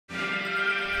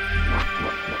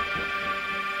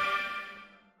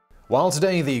While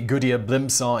today the Goodyear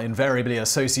Blimps are invariably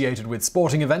associated with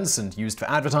sporting events and used for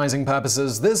advertising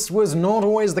purposes, this was not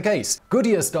always the case.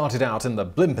 Goodyear started out in the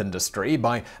blimp industry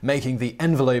by making the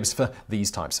envelopes for these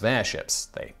types of airships.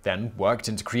 They then worked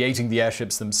into creating the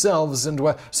airships themselves and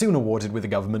were soon awarded with a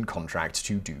government contract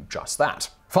to do just that.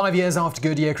 5 years after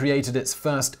Goodyear created its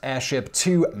first airship,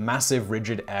 two massive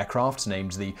rigid aircraft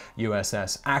named the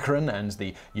USS Akron and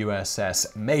the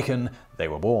USS Macon, they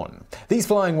were born. These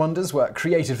flying wonders were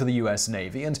created for the US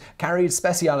Navy and carried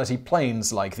specialty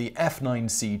planes like the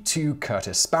F-9C2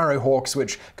 Curtiss Sparrowhawks,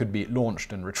 which could be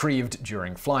launched and retrieved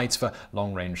during flight for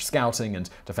long-range scouting and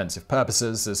defensive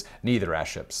purposes. As neither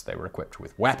airships, they were equipped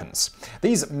with weapons.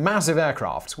 These massive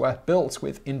aircraft were built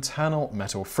with internal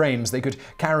metal frames. They could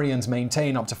carry and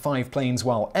maintain up to 5 planes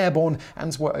while airborne,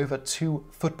 and were over 2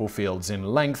 football fields in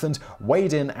length and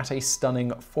weighed in at a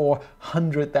stunning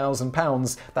 400,000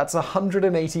 pounds. That's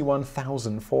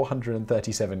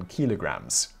 181,437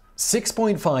 kilograms.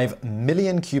 6.5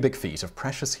 million cubic feet of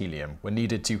precious helium were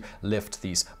needed to lift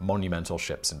these monumental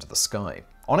ships into the sky.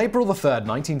 On April 3,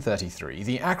 1933,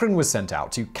 the Akron was sent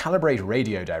out to calibrate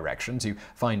radio direction to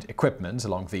find equipment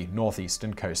along the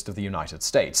northeastern coast of the United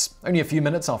States. Only a few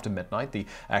minutes after midnight, the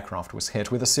aircraft was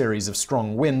hit with a series of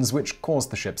strong winds which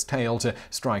caused the ship's tail to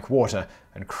strike water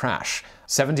and crash.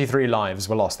 73 lives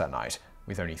were lost that night,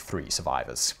 with only 3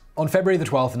 survivors. On February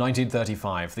 12,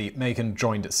 1935, the Macon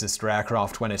joined its sister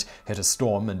aircraft when it hit a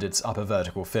storm and its upper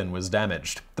vertical fin was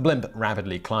damaged. The blimp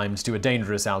rapidly climbed to a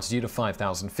dangerous altitude of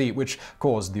 5,000 feet, which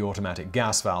caused the automatic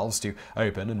gas valves to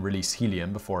open and release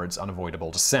helium before its unavoidable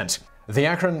descent. The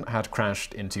Akron had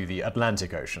crashed into the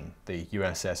Atlantic Ocean. The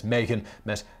USS Macon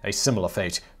met a similar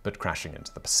fate, but crashing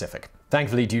into the Pacific.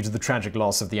 Thankfully, due to the tragic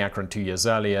loss of the Akron 2 years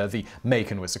earlier, the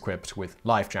Macon was equipped with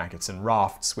life jackets and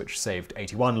rafts, which saved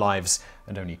 81 lives,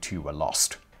 and only 2 were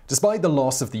lost. Despite the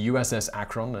loss of the USS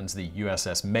Akron and the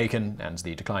USS Macon and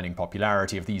the declining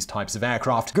popularity of these types of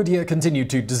aircraft, Goodyear continued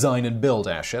to design and build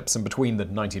airships, and between the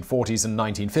 1940s and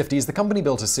 1950s, the company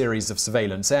built a series of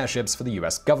surveillance airships for the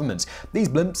US government. These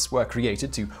blimps were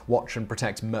created to watch and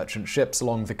protect merchant ships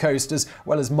along the coast, as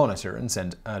well as monitor and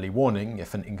send early warning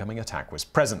if an incoming attack was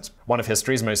present. One of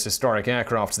history's most historic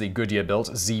aircraft, the Goodyear-built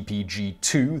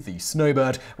ZPG-2, the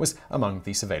Snowbird, was among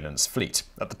the surveillance fleet.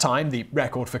 At the time, the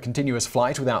record for continuous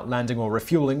flight without landing or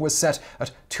refueling was set at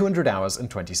 200 hours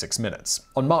and 26 minutes.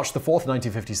 On March 4,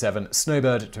 1957,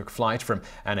 Snowbird took flight from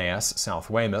NAS South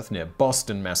Weymouth near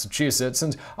Boston, Massachusetts,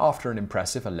 and after an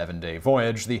impressive 11-day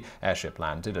voyage, the airship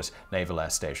landed at Naval Air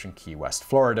Station Key West,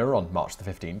 Florida on March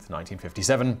 15,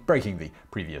 1957, breaking the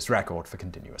previous record for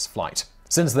continuous flight.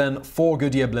 Since then, 4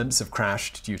 Goodyear blimps have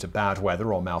crashed due to bad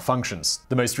weather or malfunctions.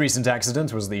 The most recent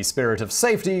accident was the Spirit of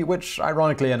Safety, which,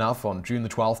 ironically enough, on June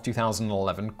 12,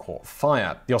 2011, caught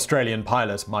fire. The Australian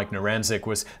pilot, Mike Naranczyk,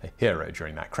 was a hero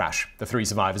during that crash. The 3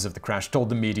 survivors of the crash told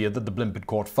the media that the blimp had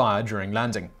caught fire during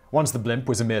landing. Once the blimp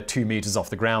was a mere 2 meters off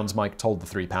the ground, Mike told the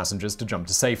 3 passengers to jump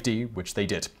to safety, which they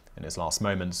did. In his last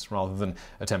moments, rather than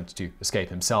attempt to escape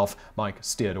himself, Mike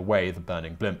steered away the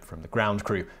burning blimp from the ground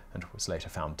crew and was later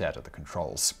found dead at the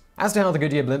controls. As to how the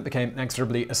Goodyear blimp became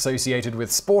inexorably associated with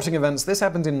sporting events, this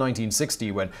happened in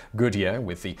 1960 when Goodyear,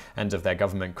 with the end of their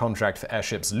government contract for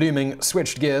airships looming,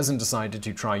 switched gears and decided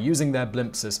to try using their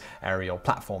blimps as aerial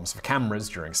platforms for cameras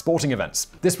during sporting events.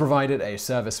 This provided a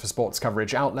service for sports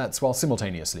coverage outlets while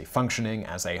simultaneously functioning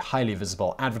as a highly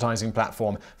visible advertising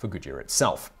platform for Goodyear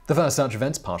itself. The first such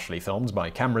event, partially filmed by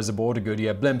cameras aboard a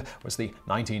Goodyear blimp, was the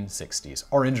 1960s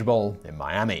Orange Bowl in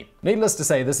Miami. Needless to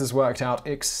say, this has worked out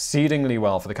exceedingly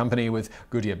well for the company, with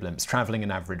Goodyear blimps traveling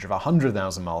an average of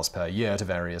 100,000 miles per year to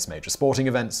various major sporting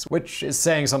events, which is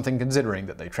saying something considering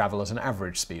that they travel at an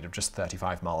average speed of just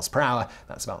 35 miles per hour.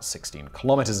 That's about 16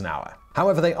 kilometers an hour.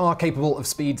 However, they are capable of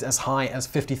speeds as high as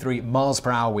 53 miles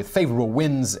per hour with favorable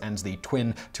winds and the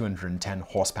twin 210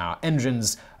 horsepower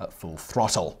engines at full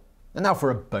throttle. And now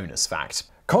for a bonus fact.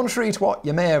 Contrary to what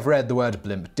you may have read, the word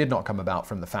blimp did not come about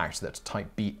from the fact that Type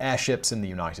B airships in the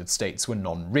United States were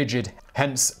non-rigid,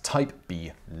 hence Type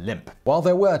B limp. While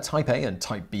there were Type A and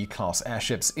Type B class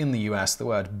airships in the US, the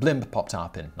word blimp popped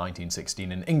up in 1916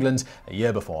 in England, a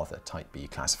year before the Type B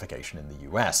classification in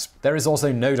the US. There is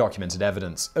also no documented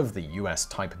evidence of the US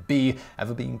Type B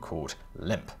ever being called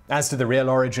limp. As to the real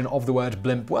origin of the word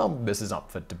blimp, well, this is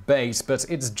up for debate, but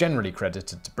it's generally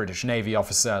credited to British Navy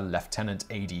officer Lieutenant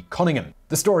A.D. Conyngham.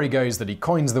 The story goes that he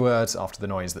coins the word after the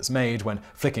noise that's made when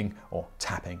flicking or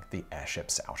tapping the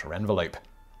airship's outer envelope.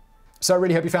 So I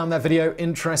really hope you found that video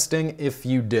interesting. If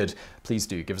you did, please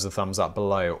do give us a thumbs up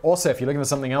below. Also, if you're looking for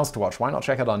something else to watch, why not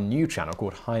check out our new channel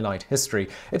called Highlight History.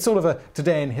 It's sort of a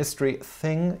Today in History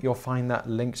thing. You'll find that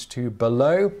linked to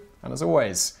below. And as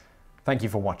always, Thank you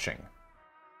for watching.